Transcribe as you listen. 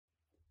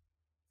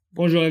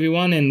Bonjour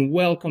everyone and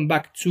welcome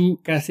back to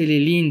Casser les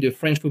Lignes, the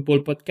French football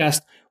podcast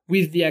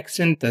with the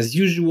accent. As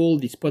usual,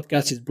 this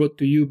podcast is brought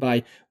to you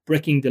by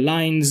Breaking the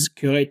Lines,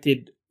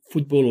 curated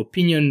football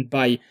opinion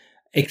by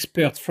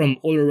experts from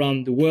all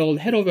around the world.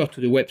 Head over to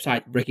the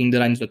website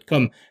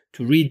breakingthelines.com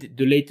to read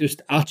the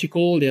latest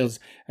article. There's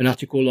an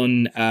article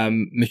on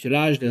Monsieur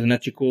Lage, there's an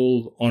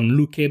article on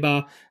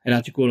Lukeba, an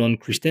article on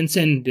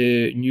Christensen,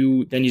 the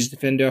new Danish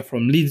defender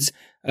from Leeds.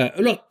 A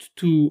lot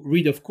to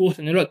read, of course,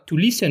 and a lot to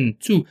listen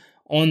to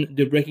on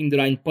the Breaking the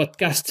Line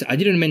podcast. I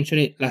didn't mention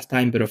it last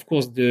time, but of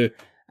course the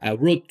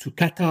Road to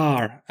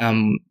Qatar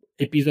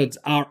episodes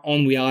are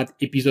on. We are at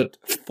episode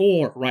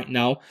 4 right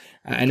now,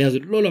 and there's a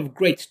lot of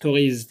great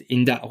stories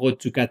in that Road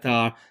to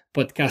Qatar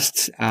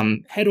podcast.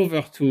 Head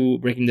over to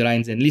Breaking the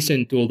Lines and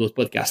listen to all those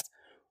podcasts.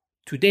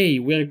 Today,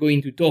 we're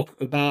going to talk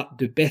about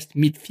the best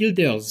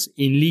midfielders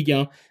in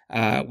Ligue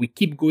 1. We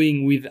keep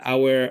going with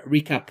our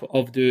recap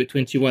of the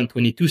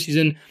 21-22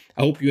 season.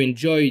 I hope you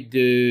enjoyed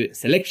the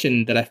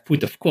selection that I've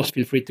put. Of course,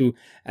 feel free to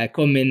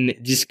come and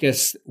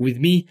discuss with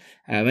me.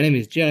 My name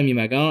is Jeremy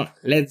Magan.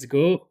 Let's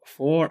go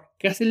for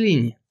Casser les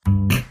Lignes.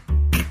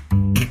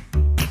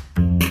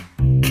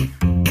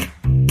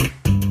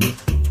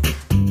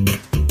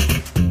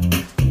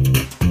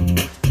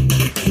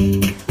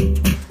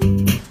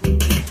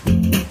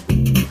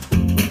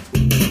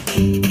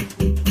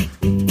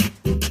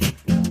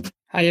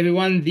 Hi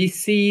everyone,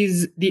 this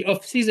is the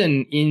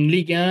off-season in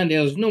Ligue 1.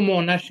 There's no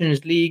more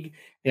Nations League.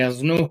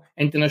 There's no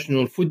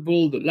international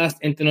football. The last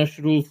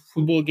international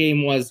football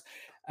game was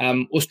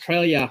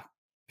Australia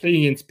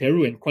playing against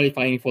Peru and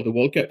qualifying for the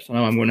World Cup. So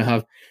now I'm going to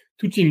have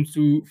two teams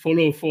to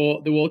follow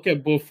for the World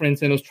Cup, both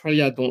France and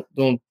Australia.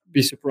 Don't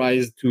be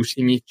surprised to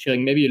see me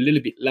cheering maybe a little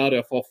bit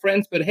louder for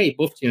France, but hey,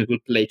 both teams will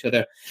play each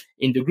other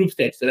in the group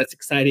stage, so that's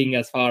exciting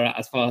as far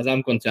as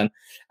I'm concerned.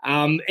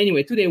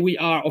 Anyway, today we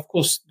are, of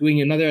course, doing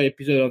another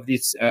episode of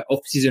this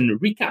off-season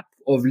recap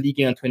of Ligue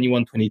 1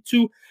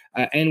 21-22,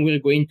 and we're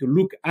going to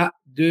look at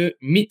the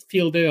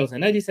midfielders,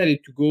 and I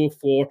decided to go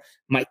for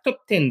my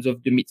top 10s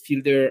of the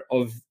midfielder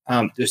of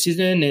the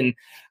season, and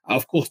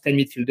of course 10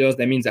 midfielders,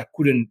 that means I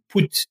couldn't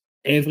put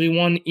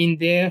everyone in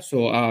there.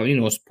 So,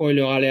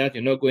 spoiler alert,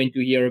 you're not going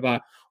to hear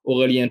about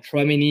Aurélien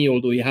Tchouaméni,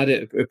 although he had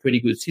a pretty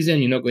good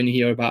season. You're not going to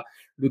hear about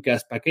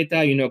Lucas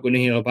Paqueta. You're not going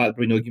to hear about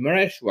Bruno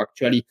Guimaraes, who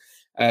actually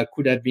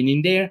could have been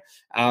in there.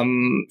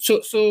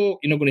 So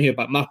you're not going to hear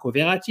about Marco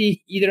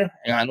Verratti either.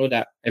 And I know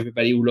that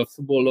everybody who loves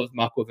football loves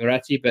Marco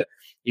Verratti, but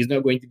he's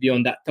not going to be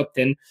on that top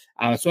 10.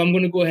 So I'm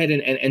going to go ahead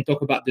and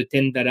talk about the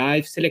 10 that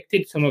I've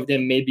selected. Some of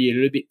them may be a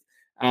little bit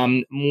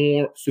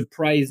more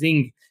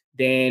surprising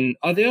than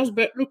others,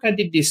 but look, I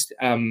did this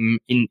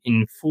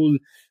in full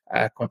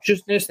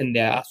consciousness, and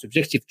there are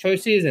subjective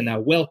choices, and I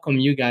welcome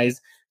you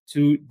guys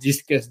to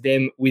discuss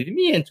them with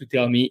me and to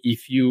tell me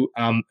if you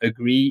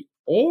agree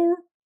or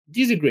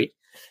disagree.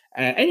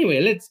 Anyway,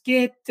 let's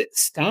get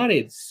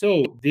started.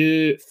 So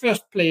the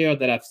first player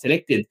that I've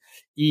selected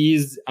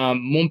is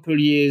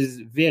Montpellier's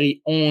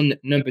very own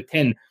number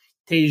 10,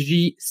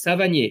 Teji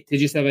Savanier.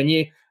 Teji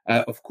Savanier,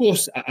 of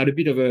course, had a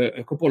bit of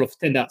a couple of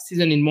standout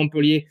season in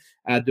Montpellier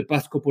the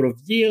past couple of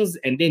years.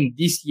 And then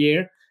this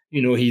year,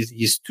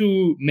 his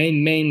two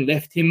main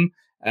left him,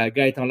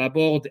 Gaëtan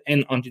Laborde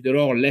and Andy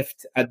Delors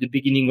left at the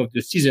beginning of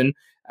the season,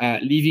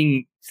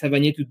 leaving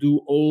Savanier to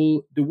do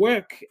all the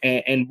work.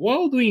 And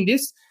while doing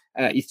this,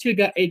 he still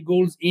got 8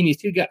 goals in, he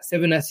still got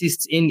 7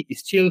 assists in, he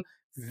still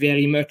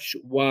very much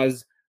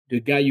was the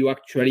guy who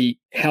actually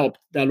helped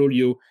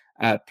Dall'Oglio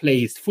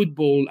play his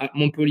football at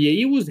Montpellier.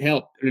 He was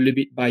helped a little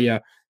bit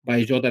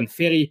by Jordan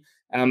Ferry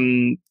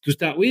to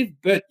start with,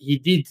 but he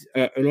did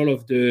a lot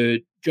of the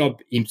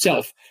job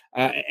himself.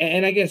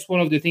 And I guess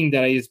one of the things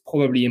that is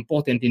probably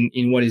important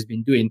in what he's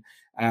been doing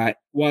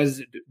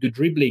was the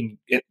dribbling.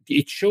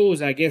 It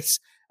shows, I guess,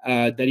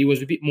 that he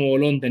was a bit more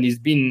alone than he's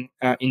been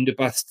in the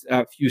past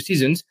few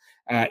seasons.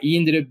 He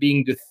ended up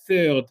being the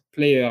 3rd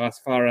player as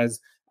far as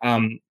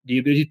the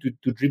ability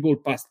to dribble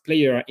past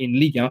player in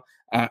Ligue 1.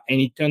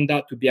 And it turned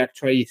out to be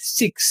actually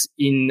 6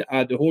 in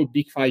the whole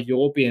Big 5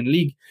 European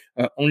League,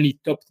 only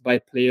topped by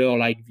player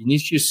like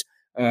Vinicius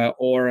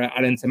or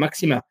Alain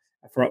Saint-Maximin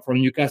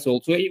from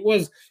Newcastle. So it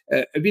was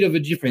a bit of a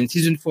different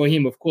season for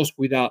him, of course,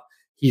 without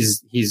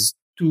his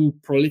 2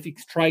 prolific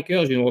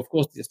strikers. Of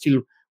course, there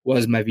still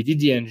was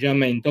Mavidi and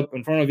Germain top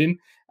in front of him,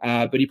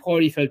 but he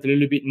probably felt a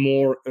little bit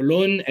more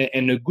alone.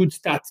 And a good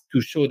stat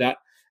to show that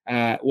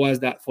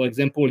was that, for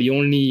example, he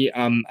only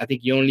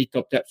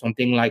topped up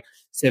something like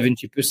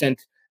 70%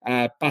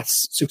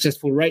 pass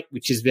successful rate,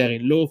 which is very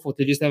low for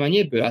Teji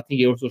Savanier. But I think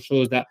it also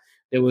shows that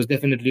there was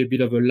definitely a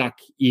bit of a lack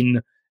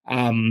in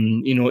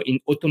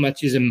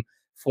automatism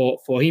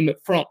for him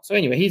up front. So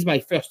anyway, he's my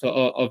first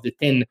of the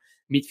 10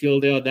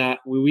 midfielder that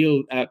we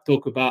will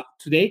talk about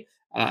today.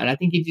 And I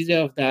think he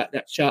deserved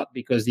that shot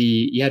because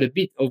he had a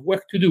bit of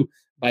work to do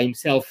by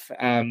himself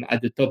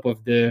at the top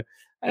of the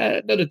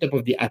not the top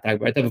of the attack,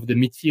 but top of the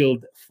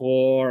midfield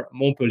for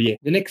Montpellier.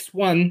 The next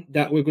one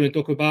that we're going to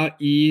talk about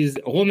is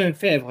Romain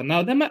Fèvre.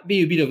 Now, that might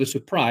be a bit of a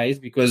surprise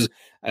because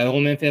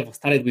Romain Fèvre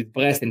started with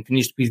Brest and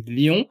finished with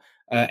Lyon.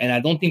 and I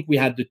don't think we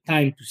had the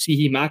time to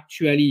see him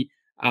actually,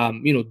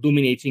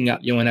 dominating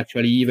at Lyon and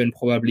actually even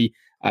probably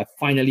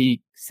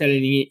finally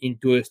settling it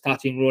into a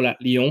starting role at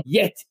Lyon.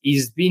 Yet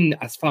he's been,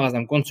 as far as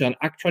I'm concerned,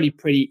 actually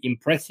pretty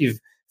impressive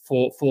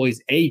for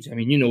his age. I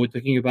mean, we're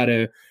talking about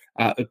a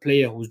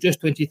player who's just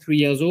 23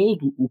 years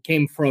old, who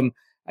came from,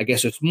 I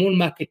guess, a small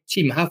market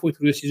team halfway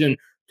through the season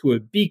to a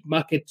big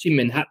market team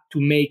and had to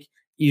make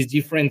his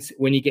difference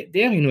when he get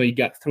there. He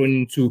got thrown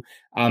into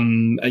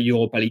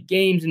Europa League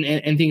games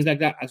and things like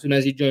that as soon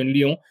as he joined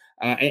Lyon.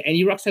 And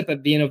he rocks up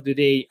at the end of the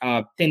day,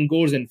 10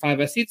 goals and 5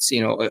 assists.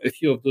 A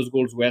few of those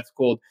goals were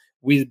scored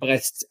with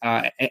Brest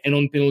and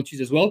on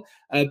penalties as well.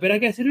 But I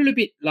guess a little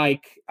bit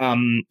like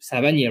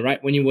Savanier,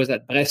 right? When he was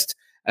at Brest,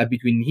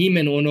 between him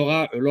and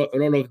Honora, a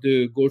lot of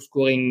the goal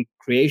scoring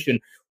creation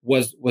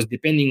was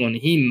depending on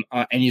him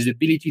and his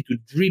ability to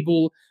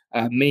dribble,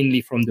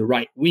 mainly from the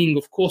right wing,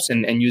 of course,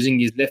 and using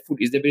his left foot,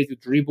 his ability to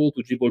dribble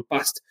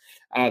past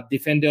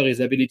defender, his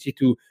ability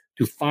to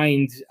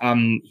find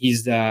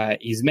his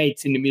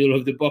mates in the middle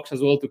of the box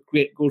as well to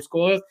create goal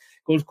scores.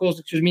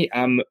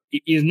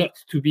 Is not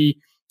to be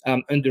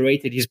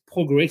underrated. His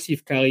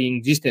progressive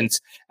carrying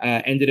distance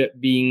ended up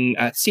being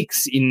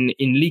 6 in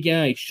Ligue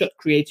 1. His shot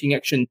creating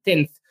action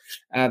 10th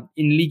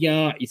in Ligue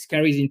 1. His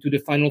carries into the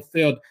final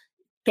third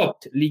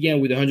topped Ligue 1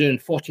 with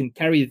 114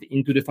 carries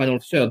into the final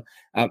third.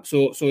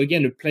 So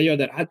again, a player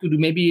that had to do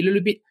maybe a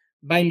little bit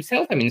by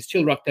himself. I mean,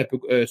 still racked up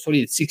a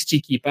solid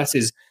 60 key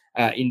passes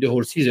in the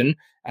whole season.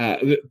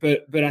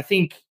 But I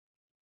think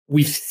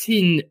we've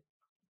seen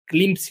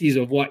glimpses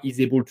of what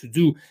he's able to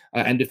do,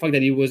 and the fact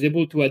that he was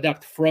able to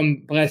adapt from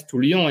Brest to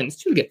Lyon and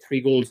still get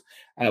 3 goals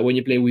when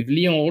you play with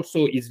Lyon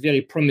also is very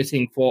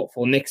promising for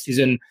next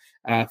season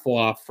for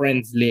our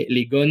friends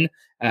Les Gones,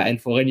 and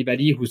for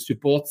anybody who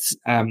supports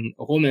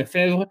Romain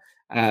Fèvre.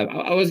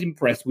 I was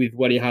impressed with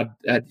what he had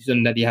the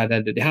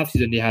half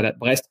season they had at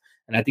Brest,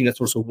 and I think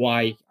that's also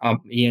why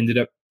he ended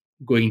up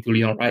going to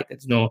Lyon, right?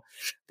 There's no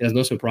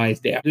surprise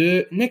there.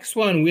 The next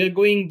one, we're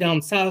going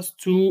down south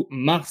to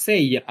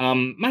Marseille.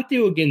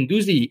 Matteo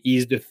Guendouzi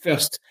is the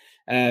first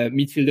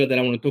midfielder that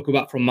I want to talk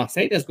about from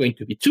Marseille. There's going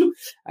to be 2.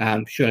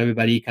 I'm sure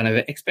everybody kind of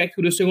expect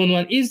who the second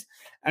one is.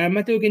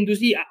 Matteo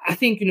Guendouzi, I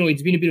think,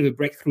 it's been a bit of a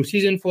breakthrough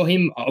season for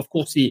him. Of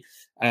course, he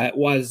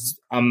was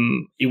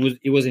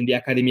in the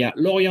academy at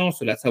Lorient,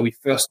 so that's how we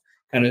first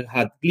kind of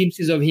had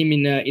glimpses of him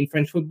in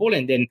French football,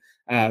 and then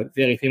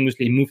very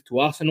famously moved to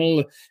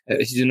Arsenal,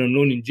 a season on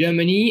loan in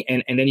Germany,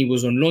 and then he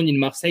was on loan in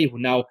Marseille, who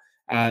now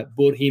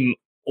bought him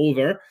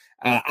over.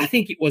 I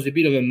think it was a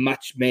bit of a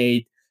match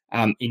made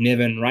in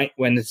heaven, right?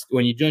 When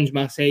he joins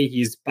Marseille,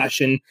 his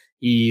passion,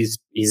 his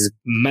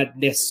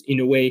madness in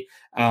a way,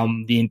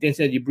 the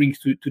intensity he brings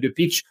to the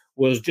pitch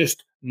was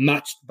just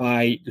matched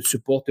by the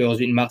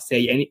supporters in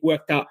Marseille, and it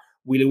worked out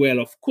really well.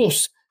 Of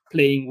course,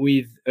 playing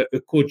with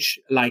a coach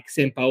like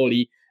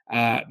Sampaoli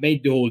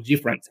made the whole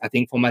difference, I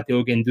think, for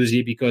Matteo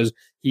Guendouzi, because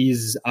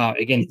his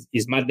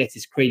madness,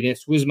 his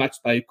craziness was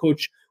matched by a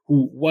coach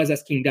who was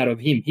asking that of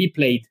him. He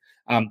played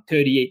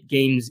 38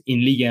 games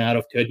in Ligue 1 out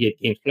of 38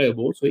 games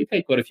playable, so he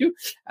played quite a few.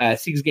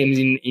 6 games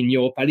in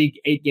Europa League,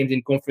 8 games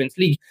in Conference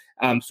League.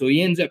 So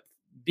he ends up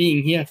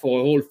being here for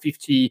a whole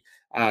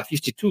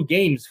 52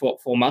 games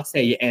for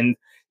Marseille, and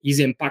his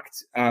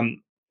impact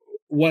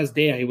was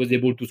there. He was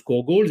able to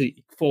score goals,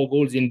 4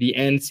 goals in the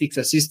end, 6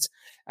 assists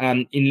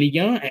in Ligue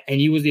 1, and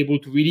he was able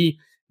to really,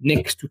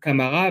 next to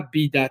Camara,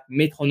 be that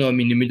metronome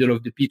in the middle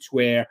of the pitch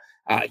where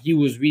he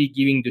was really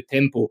giving the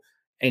tempo.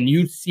 And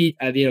you'd see it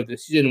at the end of the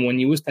season when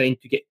he was starting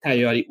to get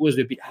tired. It was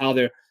a bit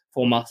harder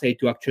for Marseille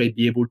to actually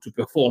be able to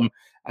perform.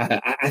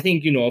 I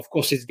think, of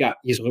course, he's got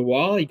his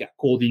reward. He got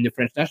called in the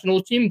French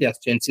national team. There's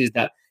chances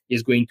that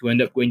he's going to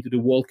end up going to the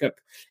World Cup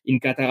in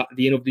Qatar at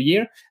the end of the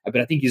year. But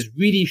I think he's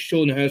really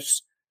shown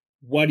us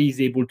what he's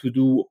able to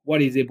do,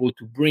 what he's able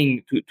to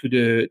bring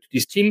to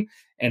this team.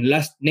 And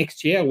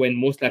next year, when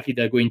most likely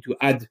they're going to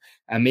add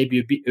maybe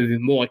a bit of a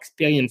more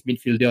experienced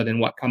midfielder than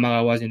what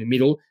Camara was in the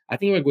middle, I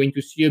think we're going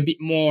to see a bit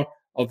more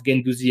of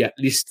Guendouzi, at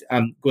least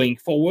going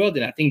forward.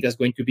 And I think there's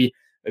going to be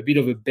a bit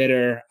of a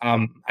better,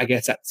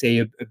 I'd say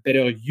a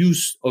better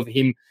use of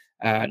him,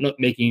 not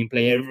making him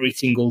play every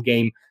single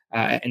game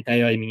and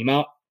tiring him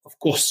out. Of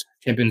course,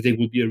 Champions League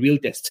will be a real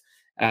test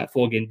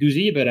for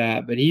Guendouzi,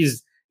 but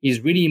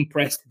he's really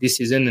impressed this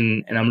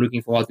season, and I'm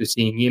looking forward to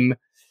seeing him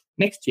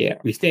next year.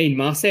 We stay in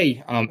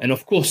Marseille, and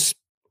of course,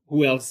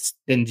 who else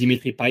than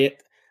Dimitri Payet?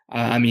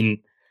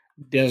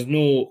 There's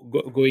no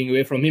going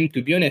away from him.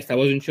 To be honest, I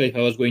wasn't sure if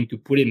I was going to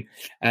put him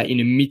in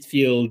a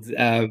midfield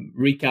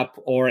recap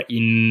or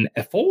in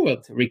a forward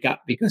recap,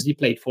 because he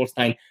played false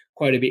nine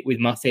quite a bit with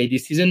Marseille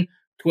this season.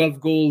 12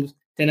 goals,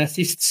 10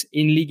 assists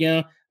in Ligue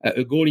 1,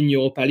 a goal in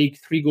Europa League,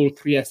 3 goals,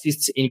 3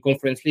 assists in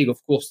Conference League.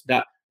 Of course,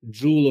 that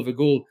jewel of a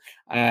goal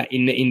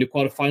in the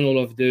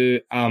quarterfinal of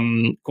the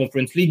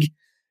Conference League.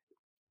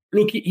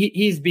 Look,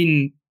 he's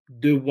been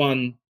the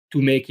one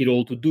to make it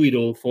all, to do it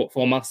all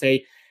for Marseille.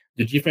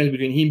 The difference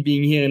between him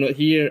being here and not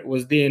here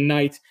was day and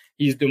night.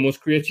 He's the most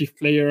creative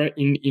player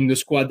in the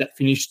squad that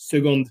finished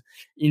second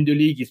in the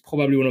league. He's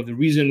probably one of the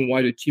reasons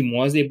why the team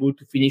was able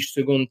to finish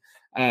second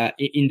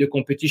in the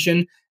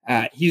competition.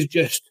 He's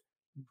just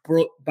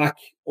brought back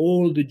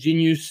all the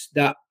genius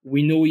that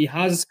we know he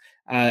has.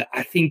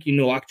 I think,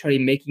 actually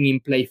making him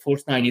play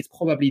false nine is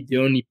probably the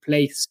only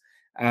place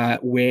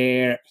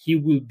where he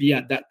will be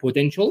at that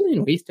potential.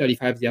 He's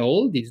 35 years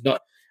old. He's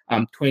not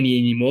 20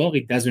 anymore.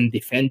 It doesn't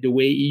defend the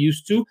way he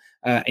used to.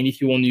 And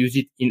if you want to use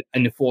it in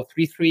a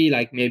 4-3-3,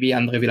 like maybe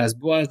André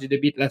Villas-Boas did a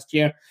bit last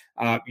year,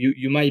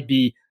 you might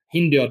be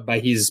hindered by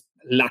his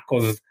lack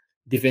of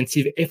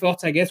defensive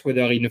efforts, I guess,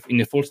 whether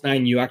in a false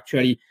nine you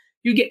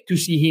get to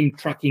see him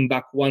tracking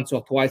back once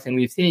or twice, and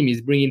we've seen him,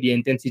 he's bringing the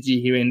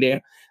intensity here and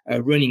there,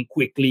 running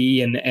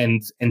quickly and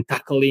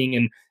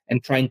tackling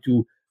and trying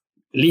to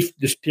lift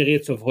the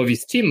spirits of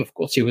his team. Of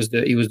course, he was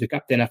the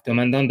captain after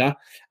Mandanda.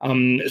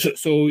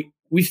 So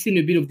we've seen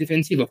a bit of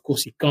defensive. Of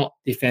course, he can't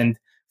defend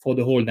for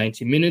the whole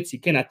 90 minutes. He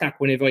can attack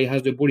whenever he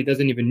has the ball. He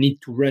doesn't even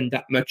need to run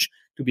that much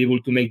to be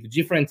able to make the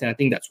difference. And I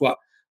think that's what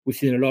we've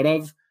seen a lot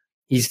of.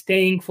 He's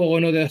staying for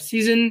another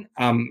season.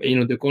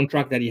 The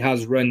contract that he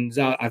has runs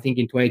out, I think,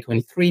 in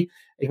 2023,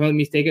 if I'm not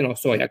mistaken. Or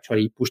sorry,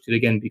 actually, he pushed it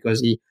again because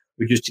he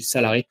reduced his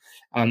salary.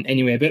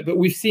 Anyway, but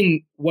we've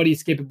seen what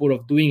he's capable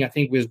of doing. I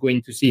think we're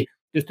going to see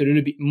just a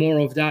little bit more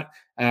of that.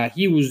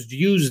 He was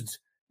used,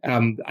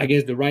 I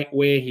guess, the right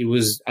way. He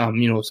was,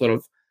 sort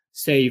of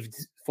saved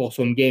for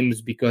some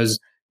games because,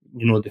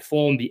 the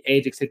form, the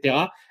age,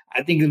 etc.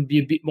 I think it'll be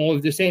a bit more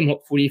of the same.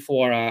 Hopefully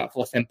for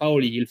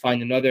Sampaoli, he'll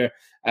find another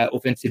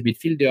offensive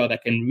midfielder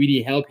that can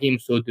really help him.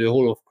 So the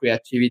whole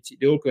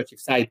creative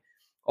side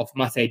of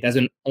Marseille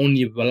doesn't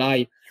only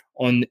rely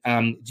on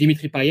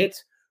Dimitri Payet.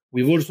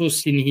 We've also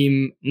seen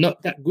him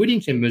not that good in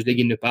Champions League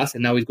in the past,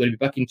 and now he's going to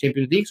be back in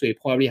Champions League. So he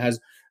probably has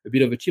a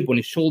bit of a chip on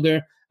his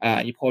shoulder.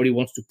 He probably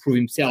wants to prove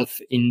himself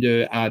in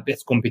the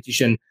best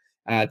competition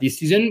this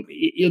season.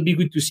 It'll be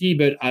good to see,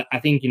 but I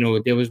think,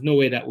 there was no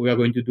way that we are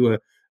going to do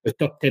a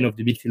top 10 of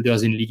the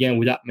midfielders in Ligue 1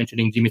 without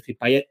mentioning Dimitri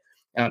Payet.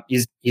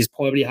 He's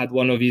probably had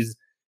one of his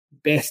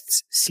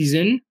best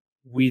season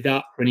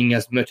without running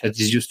as much as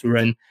he's used to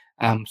run.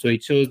 So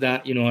it shows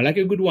that, like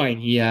a good wine,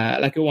 he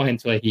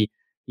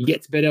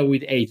gets better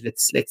with age.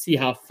 Let's see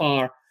how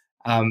far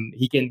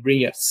he can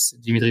bring us,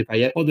 Dimitri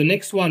Payet. For the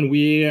next one,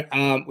 we're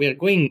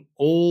going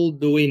all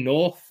the way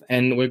north,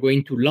 and we're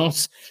going to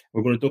Lens.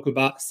 We're going to talk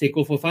about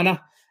Seko Fofana.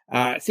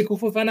 Seko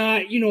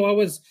Fofana,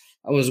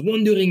 I was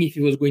wondering if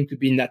he was going to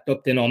be in that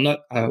top 10 or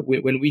not.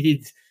 When we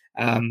did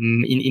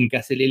in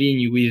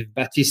Castelelini with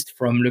Baptiste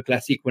from Le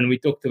Classique, when we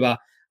talked about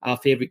our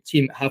favorite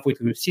team halfway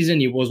through the season,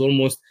 he was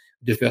almost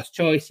the first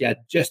choice. He had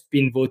just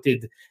been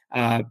voted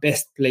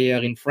best player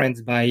in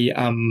France by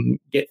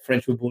Get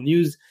French Football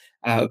News.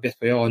 Best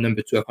player or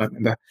number 2, I can't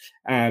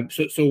remember.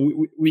 So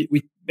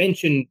we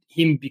mentioned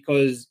him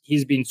because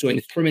he's been so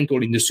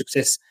instrumental in the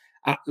success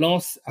at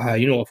Lens.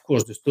 Of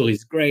course, the story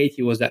is great.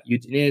 He was at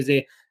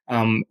Udinese.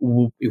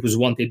 He was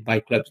wanted by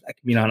clubs like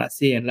Milan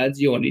AC and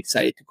Lazio, and he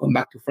decided to come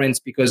back to France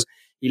because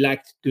he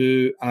liked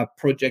the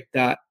project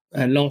that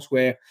Lens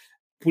were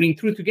putting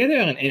through together.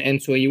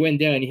 And so he went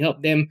there and he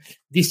helped them.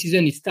 This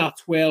season, he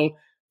starts well.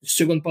 The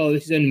second part of the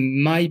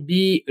season might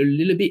be a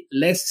little bit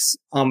less,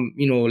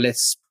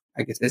 less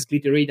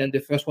glittery than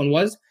the first one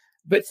was.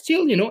 But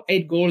still,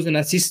 8 goals and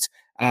assists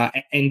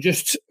and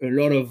just a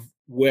lot of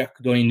work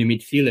done in the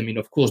midfield. I mean,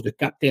 of course, the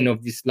captain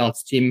of this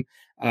Lens team,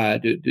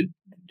 the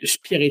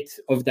spirit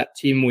of that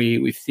team,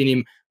 we've seen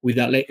him with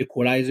that late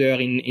equalizer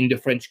in the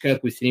French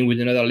Cup. We've seen him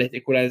with another late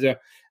equalizer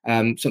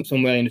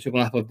somewhere in the second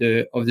half of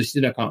the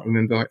season. I can't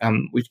remember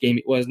which game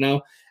it was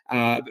now.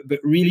 But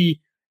really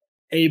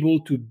able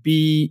to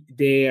be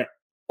there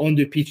on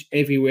the pitch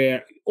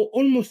everywhere,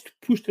 almost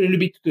pushed a little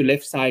bit to the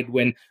left side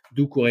when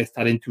Doucouré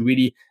started to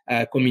really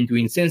come into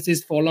his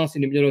senses for Lens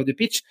in the middle of the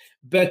pitch,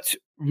 but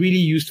really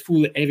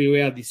useful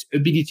everywhere. This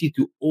ability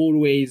to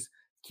always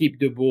keep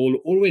the ball,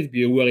 always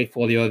be a worry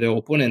for the other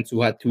opponents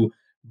who had to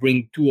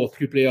bring 2 or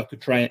 3 players to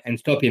try and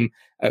stop him,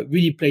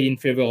 really played in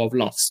favor of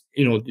Lens.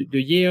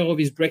 The year of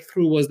his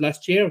breakthrough was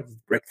last year.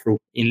 Breakthrough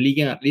in Ligue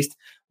 1 at least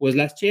was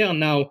last year.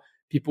 Now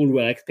people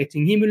were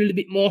expecting him a little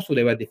bit more, so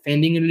they were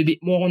defending a little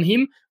bit more on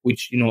him,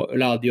 which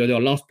allowed the other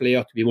Lens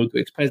player to be able to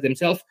express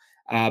themselves.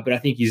 But I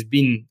think he's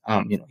been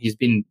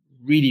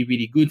really,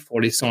 really good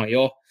for Les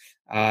Saint-Éor.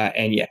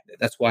 And yeah,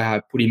 that's why I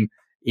put him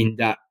in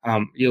that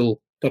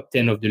little top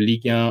 10 of the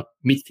Ligue 1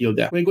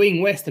 midfielder. We're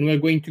going west, and we're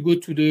going to go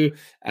to the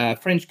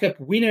French Cup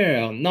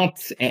winner,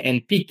 Nantes,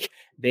 and pick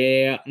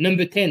their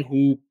number 10,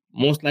 who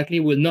most likely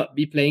will not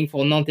be playing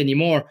for Nantes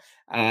anymore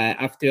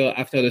after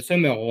the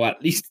summer, or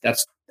at least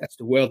that's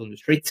the word on the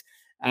street.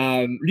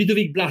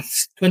 Ludovic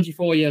Blas,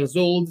 24 years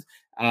old,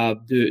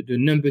 the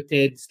number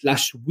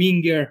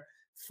 10/winger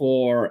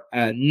for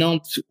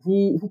Nantes,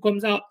 who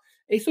comes out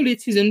a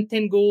solid season,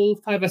 10 goals,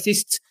 5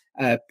 assists,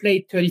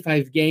 played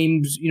 35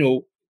 games,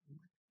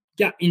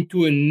 got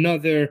into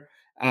another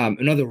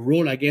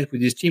role, I guess,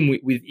 with this team,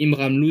 with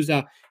Imran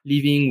Louza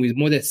leaving, with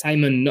Modest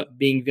Simon not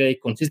being very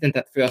consistent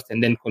at first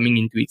and then coming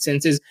into its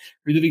senses.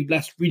 Ludovic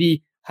Blas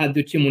really had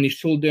the team on his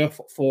shoulder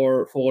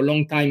for a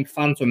long time,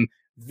 found some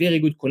very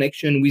good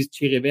connection with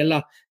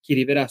Chirivella, in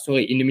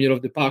the middle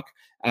of the park.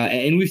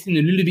 And we've seen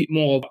a little bit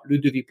more of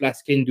Ludovic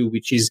Blas can do,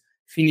 which is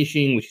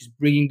finishing, which is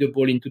bringing the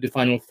ball into the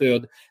final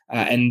third,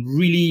 and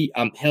really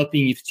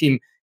helping his team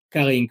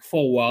carrying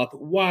forward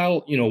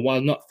while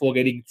not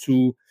forgetting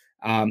to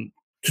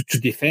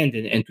defend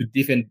and to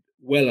defend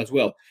well as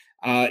well.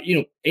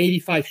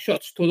 85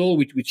 shots total,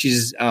 which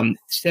is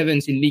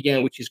seventh in Ligue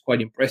 1, which is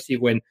quite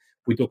impressive when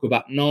we talk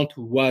about Nantes,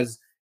 who was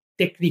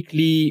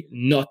technically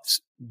not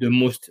the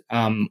most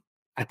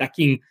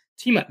attacking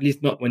team, at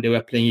least not when they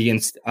were playing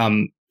against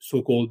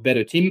so-called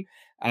better team.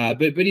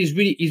 But he's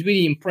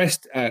really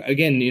impressed.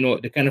 Again,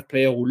 the kind of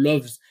player who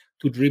loves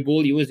to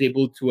dribble. He was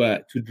able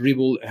to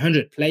dribble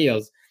 100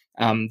 players.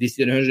 This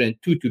is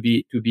 102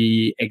 to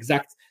be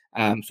exact.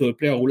 So a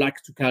player who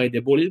likes to carry the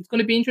ball. It's going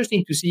to be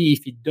interesting to see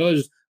if he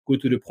does go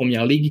to the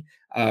Premier League.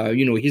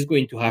 He's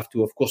going to have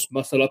to, of course,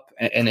 muscle up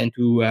and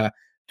to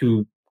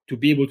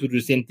be able to do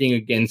the same thing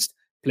against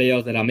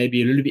players that are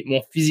maybe a little bit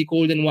more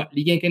physical than what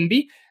Ligue 1 can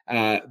be.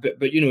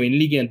 But in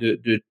Ligue 1,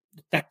 the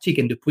tactic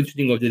and the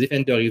positioning of the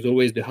defender is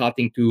always the hard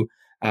thing to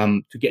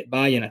get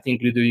by. And I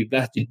think Ludovic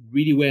Blas did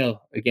really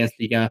well against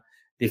Ligue 1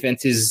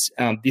 defenses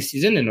this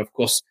season. And of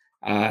course,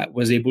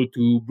 was able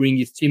to bring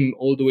his team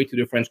all the way to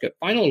the French Cup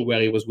final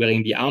where he was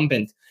wearing the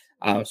armband.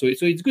 So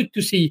it's good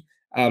to see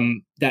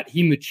that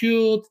he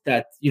matured,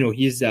 that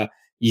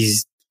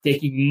he's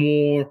taking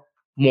more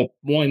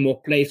and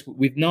more place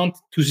with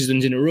Nantes 2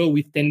 seasons in a row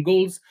with 10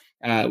 goals,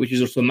 which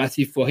is also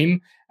massive for him.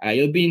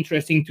 It'll be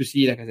interesting to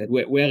see, like I said,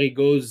 where he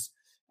goes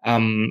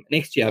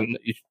next year.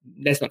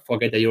 Let's not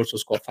forget that he also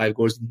scored 5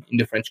 goals in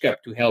the French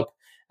Cup to help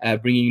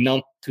bringing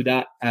Nantes to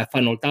that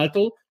final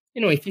title.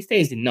 If he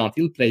stays in Nantes,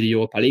 he'll play the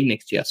Europa League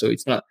next year. So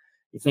it's not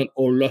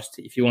all lost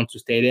if he wants to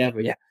stay there.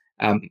 But yeah,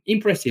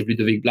 impressive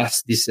Ludovic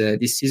Blas this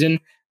season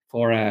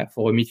for a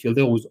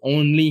midfielder who's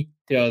only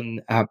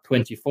turned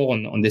 24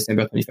 on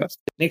December 21st.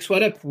 Next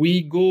one up,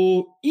 we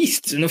go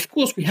east, and of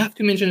course we have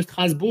to mention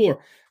Strasbourg.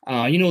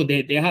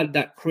 They had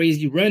that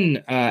crazy run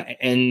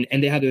and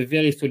they had a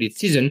very solid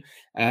season.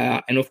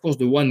 And of course,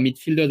 the one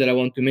midfielder that I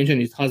want to mention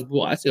is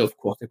Strasbourg. I say, of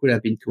course, there could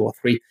have been 2 or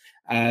 3,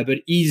 but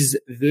is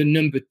the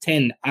number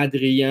 10,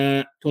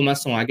 Adrien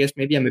Thomasson. I guess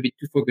maybe I'm a bit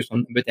too focused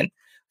on number 10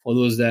 for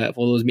those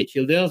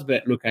midfielders.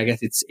 But look, I guess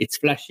it's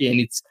flashy and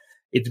it's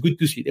good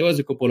to see. There was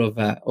a couple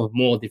of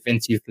more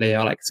defensive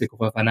players like Seko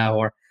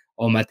Fofana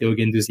or Matteo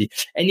Guendouzi.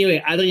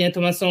 Anyway, Adrien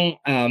Thomasson,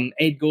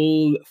 8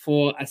 goals,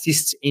 4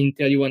 assists in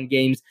 31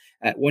 games.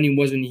 When he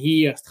wasn't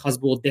here,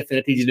 Strasbourg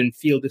definitely didn't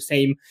feel the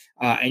same.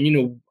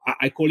 And,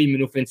 I call him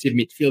an offensive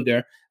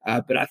midfielder,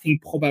 but I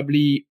think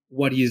probably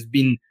what he has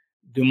been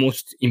the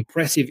most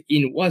impressive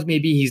in was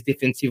maybe his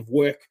defensive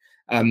work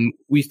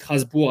with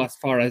Strasbourg, as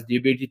far as the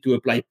ability to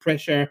apply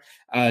pressure,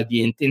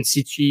 the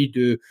intensity,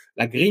 the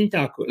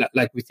grinta,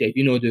 like we say,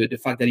 the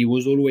fact that he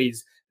was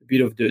always a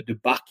bit of the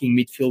barking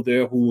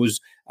midfielder who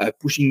was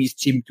pushing his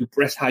team to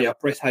press higher.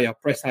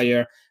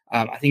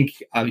 I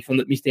think, if I'm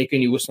not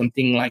mistaken, it was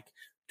something like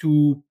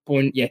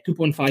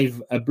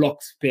 2.5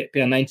 blocks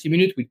per 90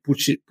 minutes,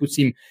 which puts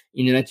him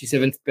in the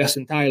 97th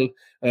percentile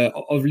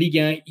of Ligue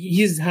 1.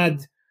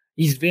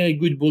 He's very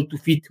good ball to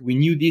feet. We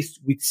knew this.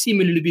 We'd seen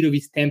a little bit of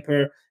his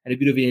temper and a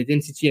bit of his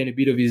intensity and a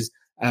bit of his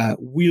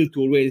will to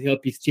always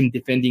help his team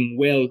defending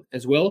well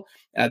as well.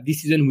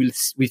 This season, we've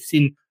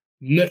seen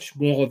much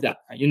more of that.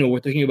 We're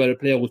talking about a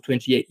player who's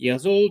 28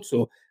 years old,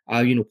 so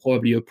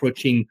probably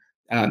approaching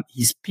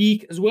his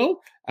peak as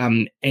well.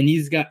 And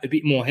he's got a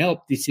bit more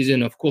help this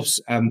season. Of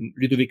course,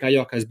 Ludovic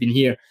Ayork has been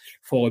here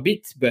for a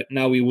bit, but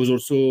now he was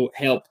also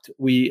helped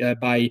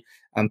by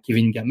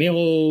Kevin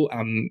Gamero,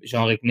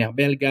 Jean-Regner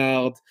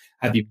Bellegarde,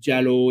 Habib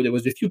Diallo. There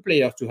was a few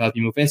players to help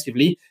him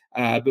offensively,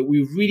 but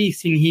we've really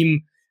seen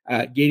him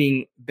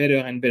getting better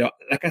and better.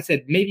 Like I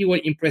said, maybe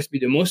what impressed me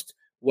the most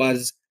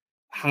was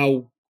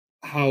how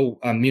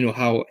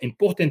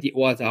important it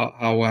was,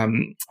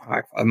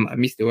 I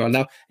missed the word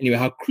now. Anyway,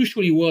 how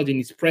crucial he was in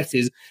his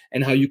presses,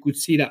 and how you could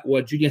see that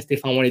what Julien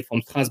Stéphan wanted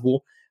from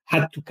Strasbourg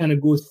had to kind of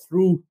go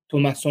through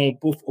Thomasson,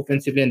 both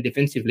offensively and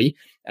defensively.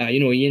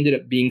 He ended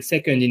up being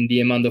second in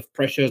the amount of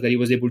pressures that he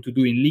was able to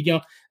do in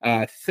Ligue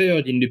 1,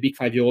 third in the Big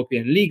 5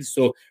 European leagues.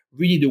 So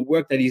really the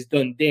work that he's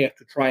done there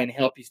to try and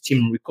help his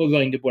team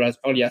recovering the ball as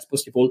early as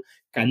possible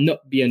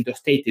cannot be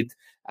understated.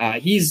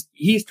 He's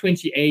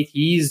 28.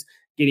 He's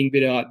getting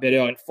better.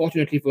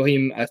 Unfortunately for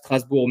him,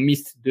 Strasbourg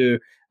missed the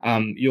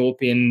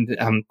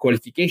European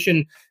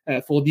qualification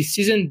for this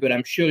season, but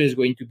I'm sure he's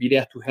going to be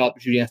there to help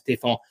Julien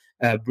Stéphan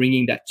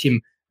bringing that team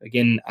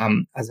again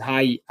as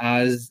high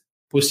as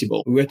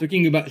possible. We were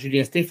talking about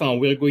Julien Stéphan.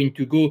 We're going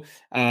to go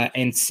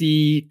and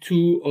see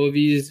one of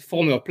his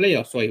former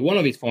players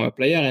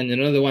and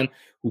another one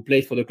who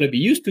played for the club he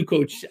used to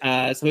coach.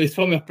 So his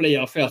former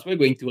player first. We're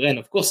going to Rennes,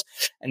 of course,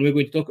 and we're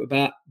going to talk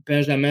about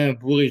Benjamin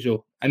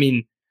Bourigeaud. I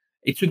mean,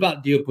 it's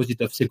about the opposite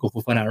of Seko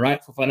Fofana,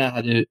 right? Fofana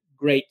had a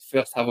great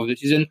first half of the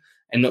season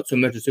and not so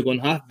much the second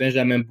half.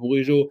 Benjamin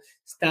Bourigeaud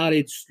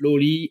started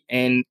slowly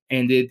and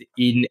ended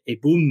in a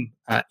boom,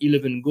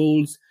 11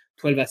 goals,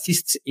 12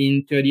 assists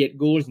in 38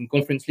 goals in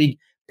Conference League,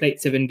 played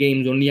 7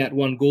 games, only had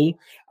 1 goal.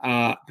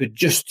 But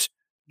just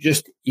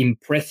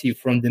impressive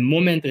from the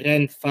moment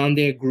Rennes found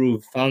their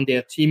groove, found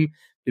their team,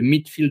 the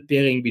midfield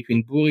pairing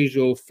between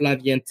Bourigeaud,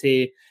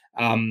 Flaviente,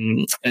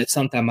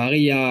 Santa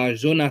Maria,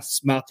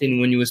 Jonas Martin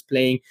when he was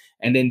playing,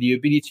 and then the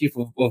ability of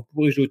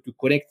Bourigeaud to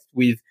connect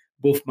with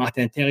both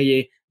Martin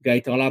Terrier,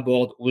 Gaëtan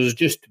Laborde was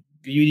just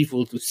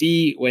beautiful to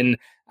see. When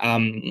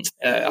I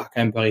can't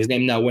remember his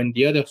name now, when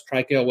the other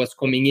striker was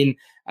coming in,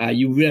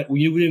 you wouldn't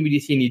really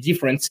see any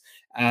difference.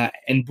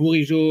 And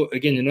Bourigeaud,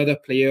 again, another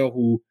player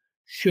who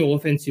sure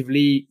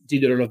offensively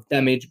did a lot of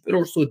damage, but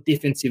also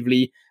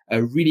defensively,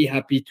 really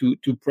happy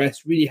to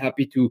press, really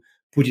happy to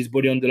put his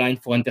body on the line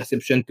for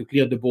interception to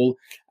clear the ball,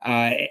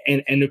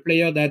 and a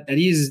player that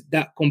is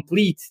that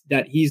complete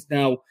that he's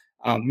now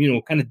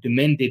kind of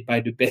demanded by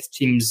the best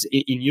teams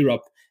in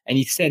Europe. And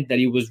he said that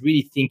he was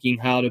really thinking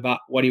hard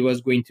about what he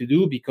was going to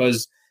do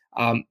because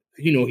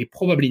he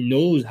probably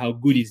knows how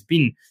good he's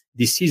been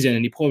this season,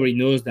 and he probably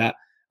knows that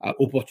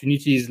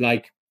opportunities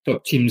like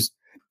top teams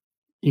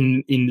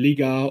in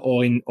Liga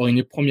or in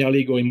the Premier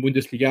League or in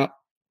Bundesliga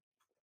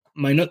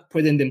might not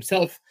present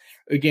themselves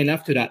again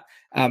after that.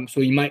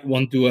 So he might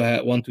want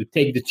to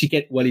take the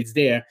ticket while it's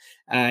there.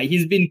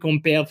 He's been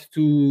compared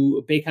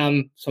to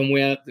Beckham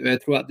somewhere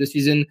throughout the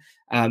season.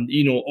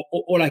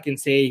 All I can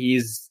say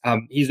is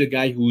he's a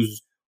guy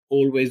who's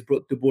always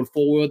brought the ball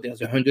forward.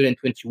 There's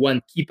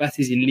 121 key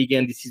passes in Ligue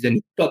 1 this season.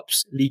 He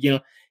tops Ligue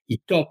 1.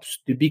 He tops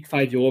the Big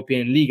Five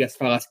European League as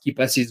far as key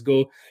passes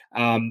go.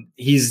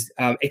 His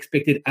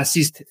expected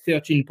assist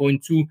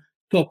 13.2,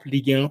 top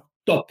Ligue 1,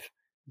 top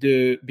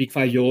the Big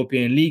Five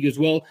European League as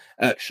well.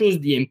 Shows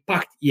the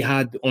impact he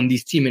had on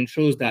this team and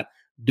shows that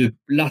the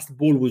last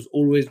ball was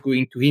always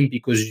going to him,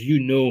 because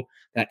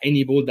that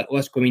any ball that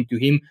was coming to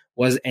him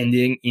was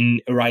ending in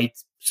a right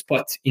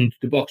spot into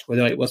the box,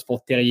 whether it was for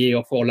Terrier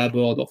or for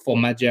Laborde or for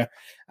Madjer.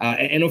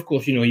 And of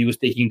course, he was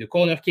taking the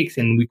corner kicks,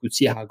 and we could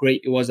see how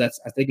great it was at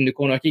taking the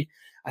corner kick.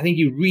 I think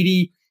he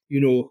really,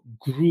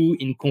 grew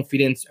in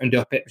confidence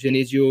under Pep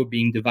Genesio,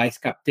 being the vice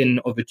captain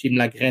of a team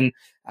like Rennes,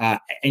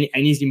 and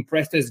he's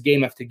impressed us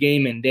game after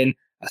game. And then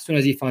as soon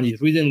as he found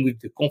his rhythm with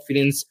the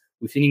confidence,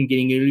 we think him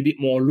getting a little bit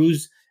more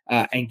loose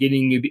and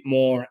getting a bit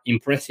more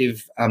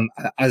impressive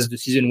as the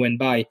season went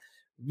by.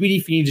 Really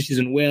finished the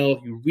season well.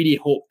 You really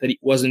hope that it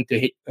wasn't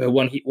a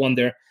one-hit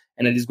wonder,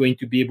 and that he's going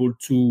to be able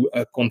to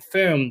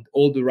confirm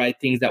all the right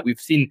things that we've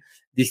seen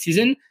this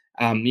season.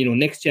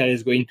 Next year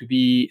is going to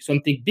be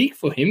something big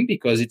for him,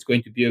 because it's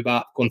going to be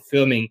about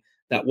confirming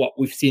that what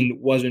we've seen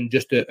wasn't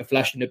just a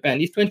flash in the pan.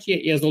 He's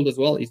 28 years old as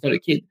well. He's not a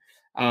kid.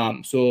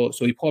 So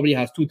he probably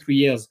has 2-3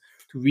 years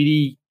to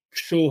really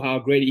show how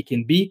great he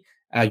can be.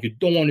 You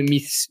don't want to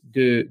miss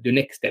the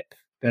next step.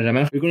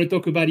 Benjamin, we're going to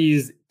talk about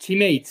his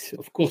teammate,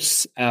 of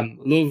course,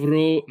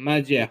 Lovro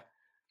Madjer.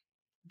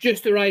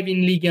 Just arrived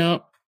in Ligue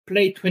 1,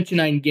 played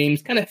 29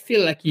 games, kind of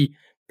feel like he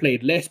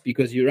played less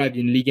because he arrived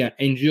in Ligue 1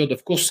 injured,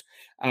 of course,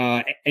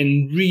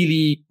 and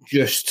really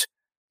just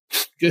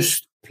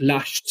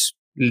splashed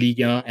Ligue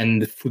 1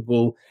 and the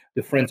football,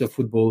 the friends of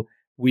football,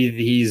 with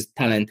his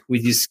talent,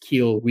 with his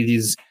skill, with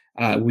his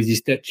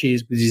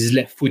touches, with his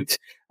left foot.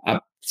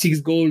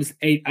 6 goals,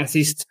 8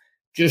 assists.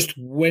 Just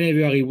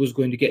whenever he was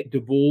going to get the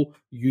ball,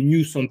 you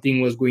knew something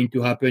was going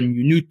to happen.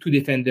 You knew 2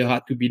 defenders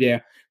had to be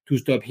there to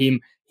stop him.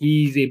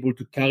 He's able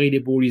to carry the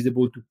ball. He's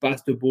able to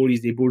pass the ball.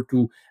 He's able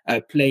to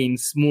play in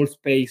small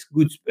space,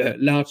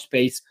 large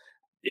space.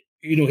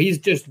 He's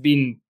just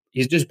been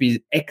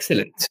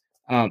excellent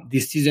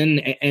this season.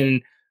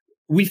 And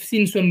we've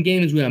seen some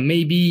games where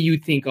maybe you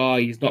think,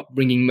 he's not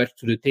bringing much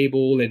to the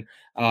table, and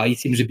he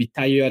seems a bit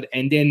tired.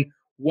 And then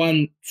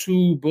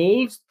 1-2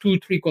 balls,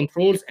 2-3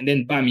 controls, and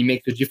then bam, he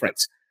makes the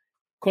difference.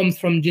 Comes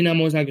from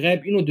Dinamo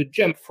Zagreb. The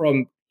jump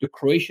from the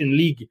Croatian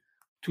league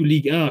to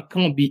Ligue 1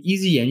 can't be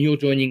easy, and you're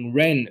joining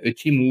Rennes, a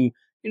team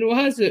who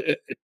has a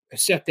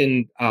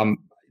certain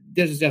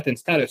there's a certain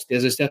status,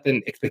 there's a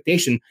certain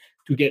expectation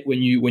to get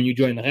when you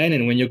join Rennes,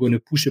 and when you're going to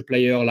push a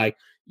player like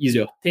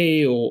either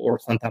Tay or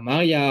Santa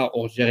Maria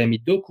or Jeremy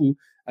Doku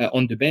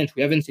on the bench.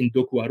 We haven't seen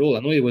Doku at all. I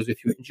know there was a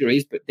few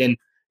injuries, but then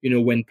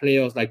when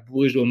players like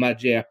Bourigeaud,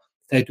 Madjer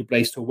started to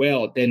play so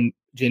well, then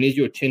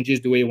Genesio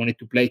changes the way he wanted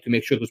to play to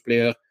make sure those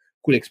players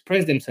could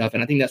express themselves.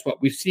 And I think that's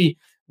what we see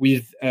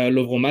with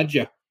Lovro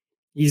Madjer.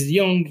 He's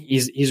young.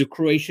 He's a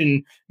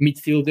Croatian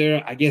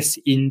midfielder, I guess,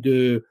 in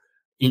the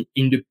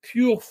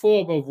pure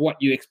form of what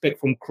you expect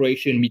from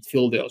Croatian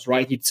midfielders,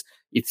 right? It's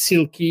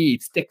silky,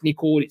 it's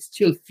technical, it's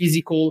still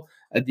physical,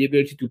 the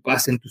ability to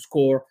pass and to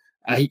score.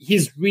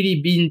 He's really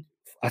been,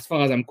 as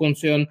far as I'm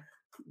concerned,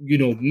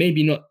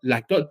 maybe not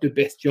the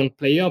best young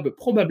player, but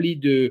probably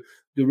the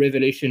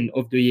revelation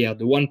of the year,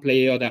 the one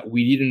player that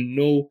we didn't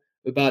know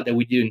about, that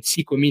we didn't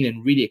see come in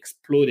and really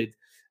exploded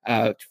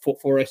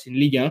for us in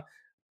Liga.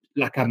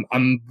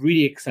 I'm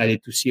really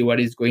excited to see what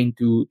he's going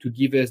to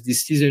give us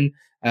this season.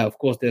 Of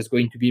course, there's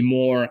going to be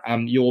more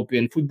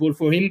European football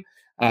for him.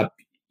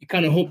 You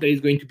kind of hope that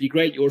he's going to be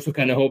great. You also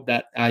kind of hope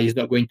that he's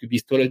not going to be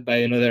stolen by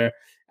another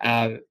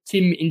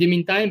team in the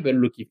meantime. But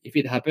look, if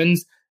it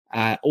happens,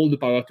 All the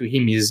power to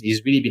him.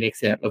 He's really been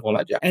excellent overall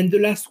at Japan. And the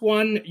last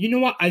one, you know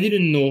what? I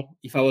didn't know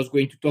if I was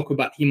going to talk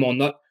about him or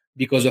not,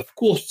 because of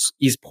course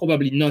he's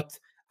probably not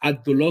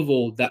at the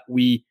level that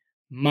we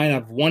might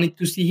have wanted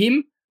to see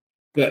him.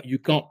 But you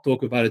can't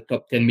talk about the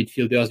top 10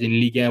 midfielders in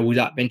Ligue 1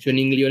 without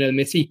mentioning Lionel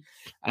Messi.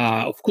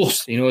 Of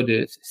course,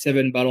 the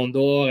 7 Ballon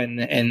d'Or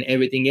and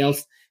everything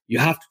else. You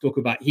have to talk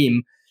about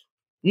him,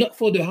 not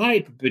for the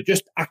hype, but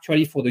just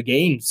actually for the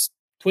games.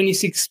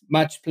 26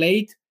 match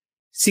played,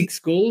 6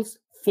 goals,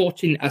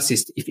 14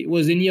 assists. If it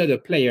was any other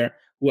player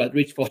who had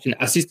reached 14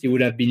 assists, he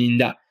would have been in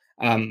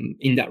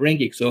that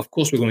ranking. So of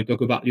course we're going to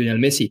talk about Lionel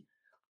Messi.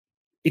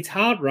 It's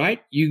hard,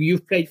 right?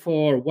 You've played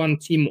for one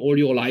team all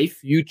your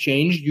life. You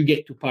change, you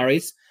get to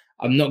Paris.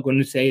 I'm not going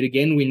to say it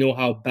again. We know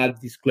how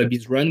bad this club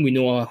is run. We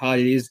know how hard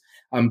it is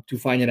to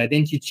find an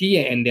identity,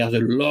 and there's a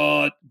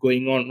lot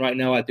going on right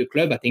now at the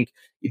club. I think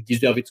it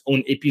deserves its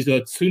own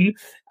episode soon.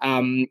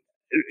 Lionel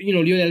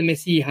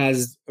Messi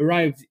has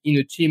arrived in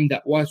a team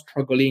that was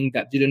struggling,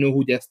 that didn't know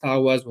who their star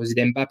was. Was it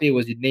Mbappe?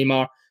 Was it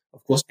Neymar?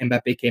 Of course,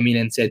 Mbappe came in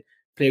and said,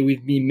 play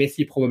with me.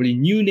 Messi probably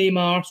knew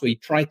Neymar, so he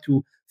tried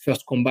to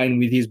first combine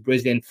with his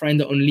Brazilian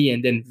friend only,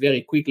 and then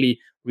very quickly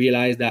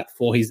realized that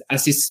for his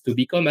assists to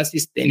become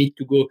assists, they need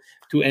to go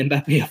to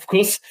Mbappe, of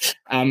course.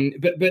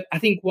 But I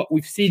think what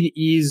we've seen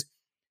is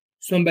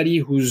somebody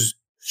who's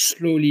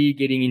slowly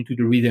getting into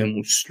the rhythm,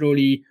 who's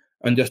slowly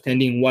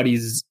understanding what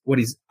is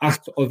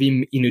asked of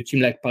him in a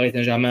team like Paris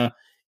Saint-Germain,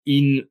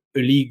 in a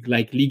league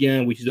like Ligue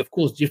 1, which is of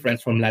course different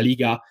from La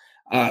Liga.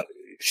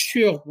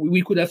 Sure,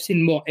 we could have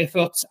seen more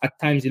efforts. At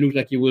times, it looked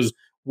like he was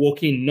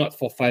walking not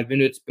for 5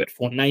 minutes, but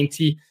for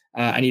 90.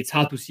 And it's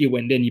hard to see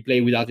when then he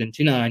played with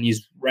Argentina and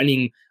he's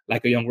running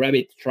like a young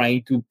rabbit,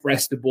 trying to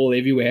press the ball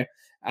everywhere.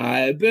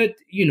 But,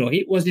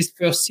 it was his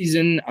first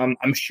season.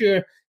 I'm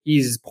sure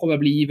he's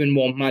probably even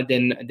more mad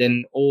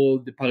than all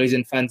the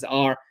Parisian fans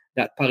are,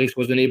 that Paris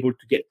wasn't able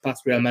to get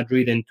past Real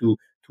Madrid and to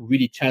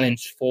really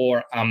challenge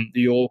for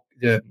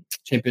the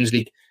Champions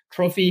League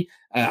trophy.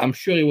 I'm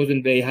sure he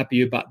wasn't very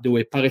happy about the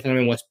way Paris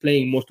Saint-Germain was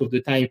playing most of the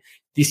time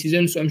this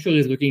season. So I'm sure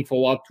he's looking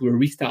forward to a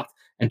restart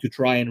and to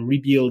try and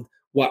rebuild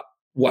what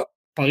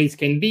Paris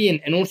can be.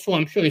 And also,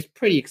 I'm sure he's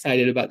pretty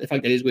excited about the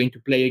fact that he's going to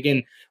play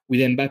again with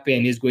Mbappe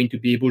and he's going to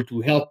be able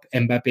to help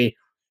Mbappe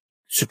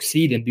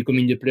succeed and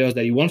becoming the players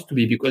that he wants to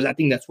be, because I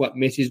think that's what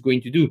Messi is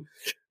going to do.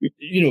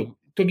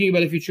 Talking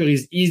about the future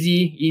is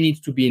easy. He needs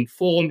to be in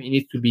form. He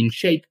needs to be in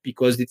shape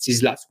because it's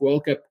his last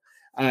World Cup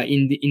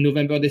in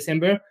November,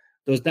 December.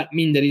 Does that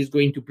mean that he's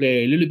going to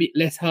play a little bit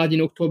less hard in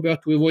October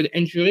to avoid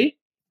injury?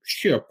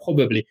 Sure,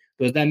 probably.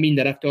 Does that mean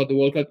that after the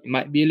World Cup, he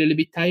might be a little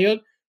bit tired?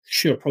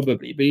 Sure,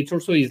 probably. But it's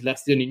also his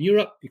last season in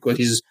Europe because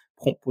he's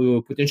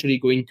potentially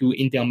going to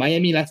Inter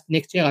Miami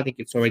next year. I think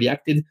it's already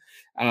acted.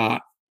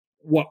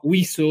 What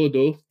we saw,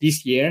 though,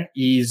 this year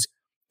is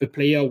a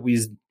player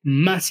with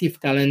massive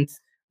talent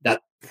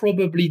that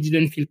probably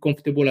didn't feel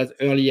comfortable as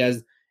early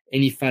as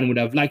any fan would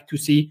have liked to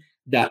see,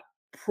 that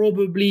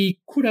probably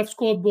could have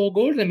scored more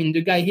goals. I mean,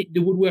 the guy hit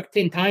the woodwork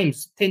 10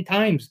 times, 10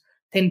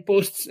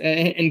 posts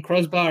and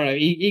crossbar.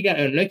 He got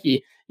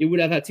unlucky. He would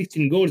have had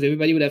 16 goals.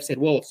 Everybody would have said,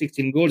 well,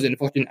 16 goals and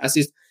 14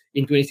 assists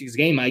in 26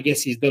 games. I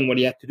guess he's done what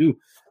he had to do.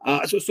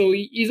 So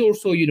he's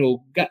also,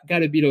 got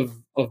a bit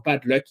of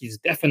bad luck. He's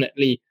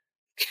definitely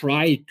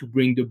tried to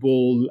bring the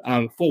ball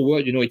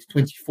forward. It's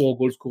 24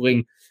 goal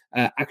scoring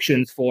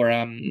actions for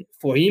him.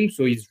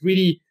 So he's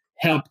really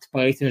helped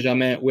Paris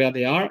Saint-Germain where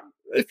they are.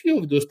 A few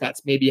of those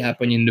stats maybe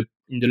happen in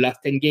the last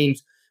 10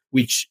 games,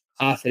 which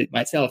I said it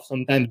myself,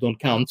 sometimes don't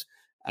count.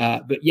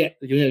 But yeah,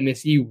 Lionel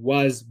Messi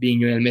was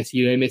being Lionel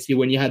Messi. Lionel Messi,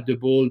 when he had the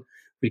ball,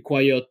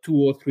 required 2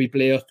 or 3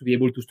 players to be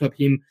able to stop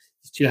him.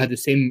 He still had the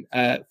same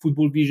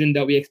football vision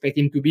that we expect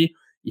him to be.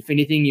 If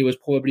anything, he was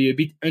probably a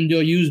bit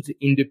underused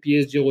in the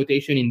PSG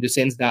rotation, in the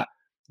sense that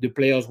the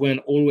players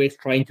weren't always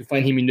trying to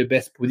find him in the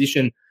best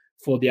position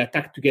for the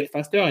attack to get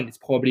faster, and it's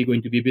probably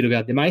going to be a bit of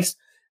a demise.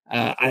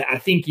 I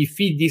think if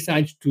he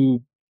decides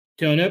to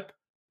turn up,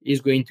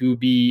 he's going to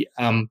be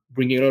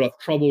bringing a lot of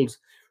troubles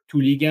to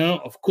Ligue 1.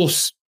 Of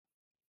course,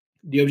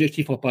 the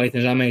objective for Paris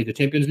Saint-Germain is the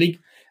Champions League.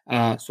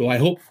 So I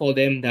hope for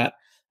them that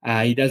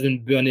he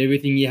doesn't burn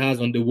everything he has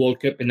on the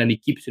World Cup and then he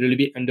keeps a little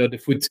bit under the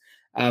foot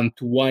to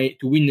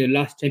win the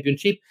last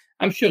championship.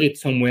 I'm sure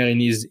it's somewhere in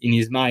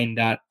his mind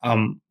that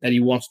he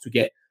wants to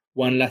get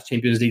one last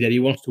Champions League, that he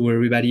wants to tell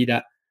everybody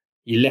that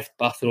he left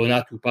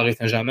Barcelona to Paris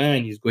Saint-Germain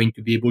and he's going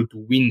to be able to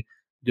win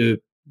the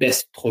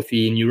best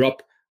trophy in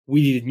Europe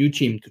with his new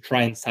team to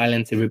try and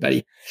silence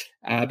everybody.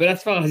 But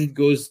as far as it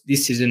goes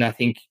this season, I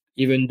think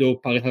even though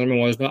Paris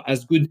Saint-Germain was not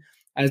as good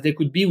as they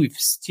could be, we've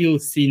still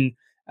seen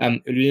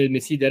Lionel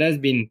Messi that has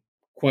been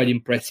quite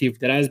impressive,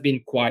 that has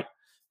been quite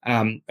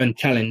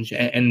unchallenged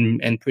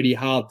and pretty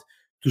hard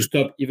to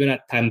stop, even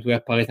at times where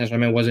Paris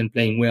Saint-Germain wasn't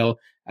playing well.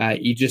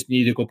 He just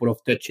needed a couple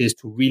of touches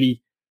to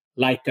really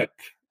light up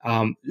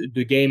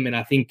the game. And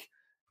I think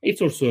it's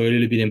also a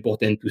little bit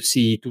important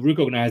to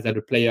recognize that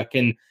a player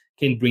can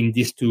bring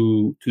this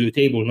to the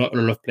table. Not a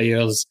lot of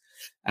players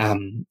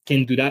can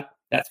do that.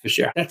 That's for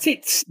sure. That's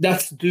it.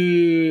 That's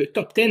the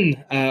top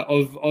 10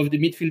 of the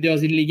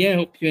midfielders in Ligue 1. I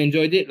hope you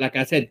enjoyed it. Like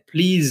I said,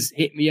 please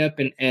hit me up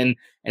and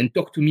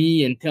talk to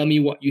me and tell me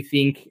what you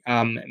think.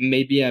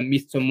 Maybe I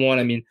missed someone.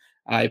 I mean,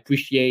 I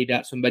appreciate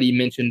that somebody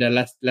mentioned that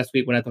last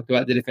week when I talked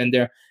about the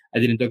defender. I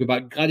didn't talk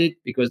about Gradit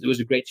because it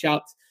was a great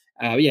shout.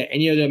 Yeah,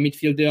 any other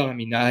midfielder? I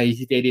mean, I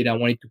hesitated. I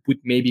wanted to put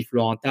maybe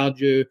Florent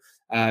Tardieu,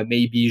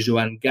 maybe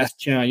Johan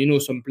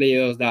Gastien. Some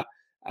players that,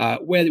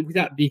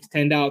 without being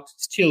standout,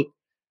 still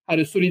had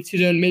a solid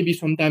season, maybe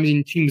sometimes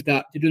in teams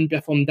that didn't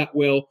perform that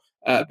well,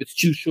 but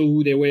still show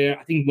who they were.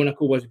 I think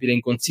Monaco was a bit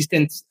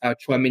inconsistent.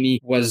 Tchouameni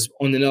was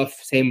on and off.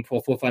 Same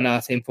for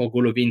Fofana, same for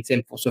Golovin,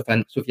 same for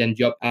Sofiane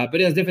Diop. But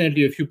there's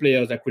definitely a few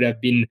players that could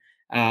have been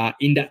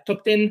in that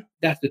top 10.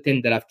 That's the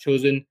 10 that I've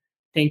chosen.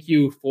 Thank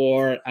you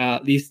for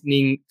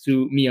listening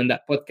to me on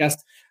that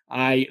podcast.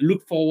 I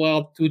look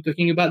forward to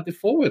talking about the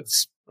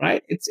forwards,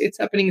 right? It's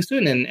happening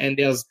soon, and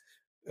there's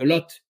a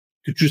lot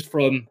to choose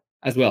from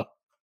as well.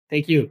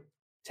 Thank you.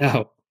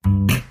 Ciao.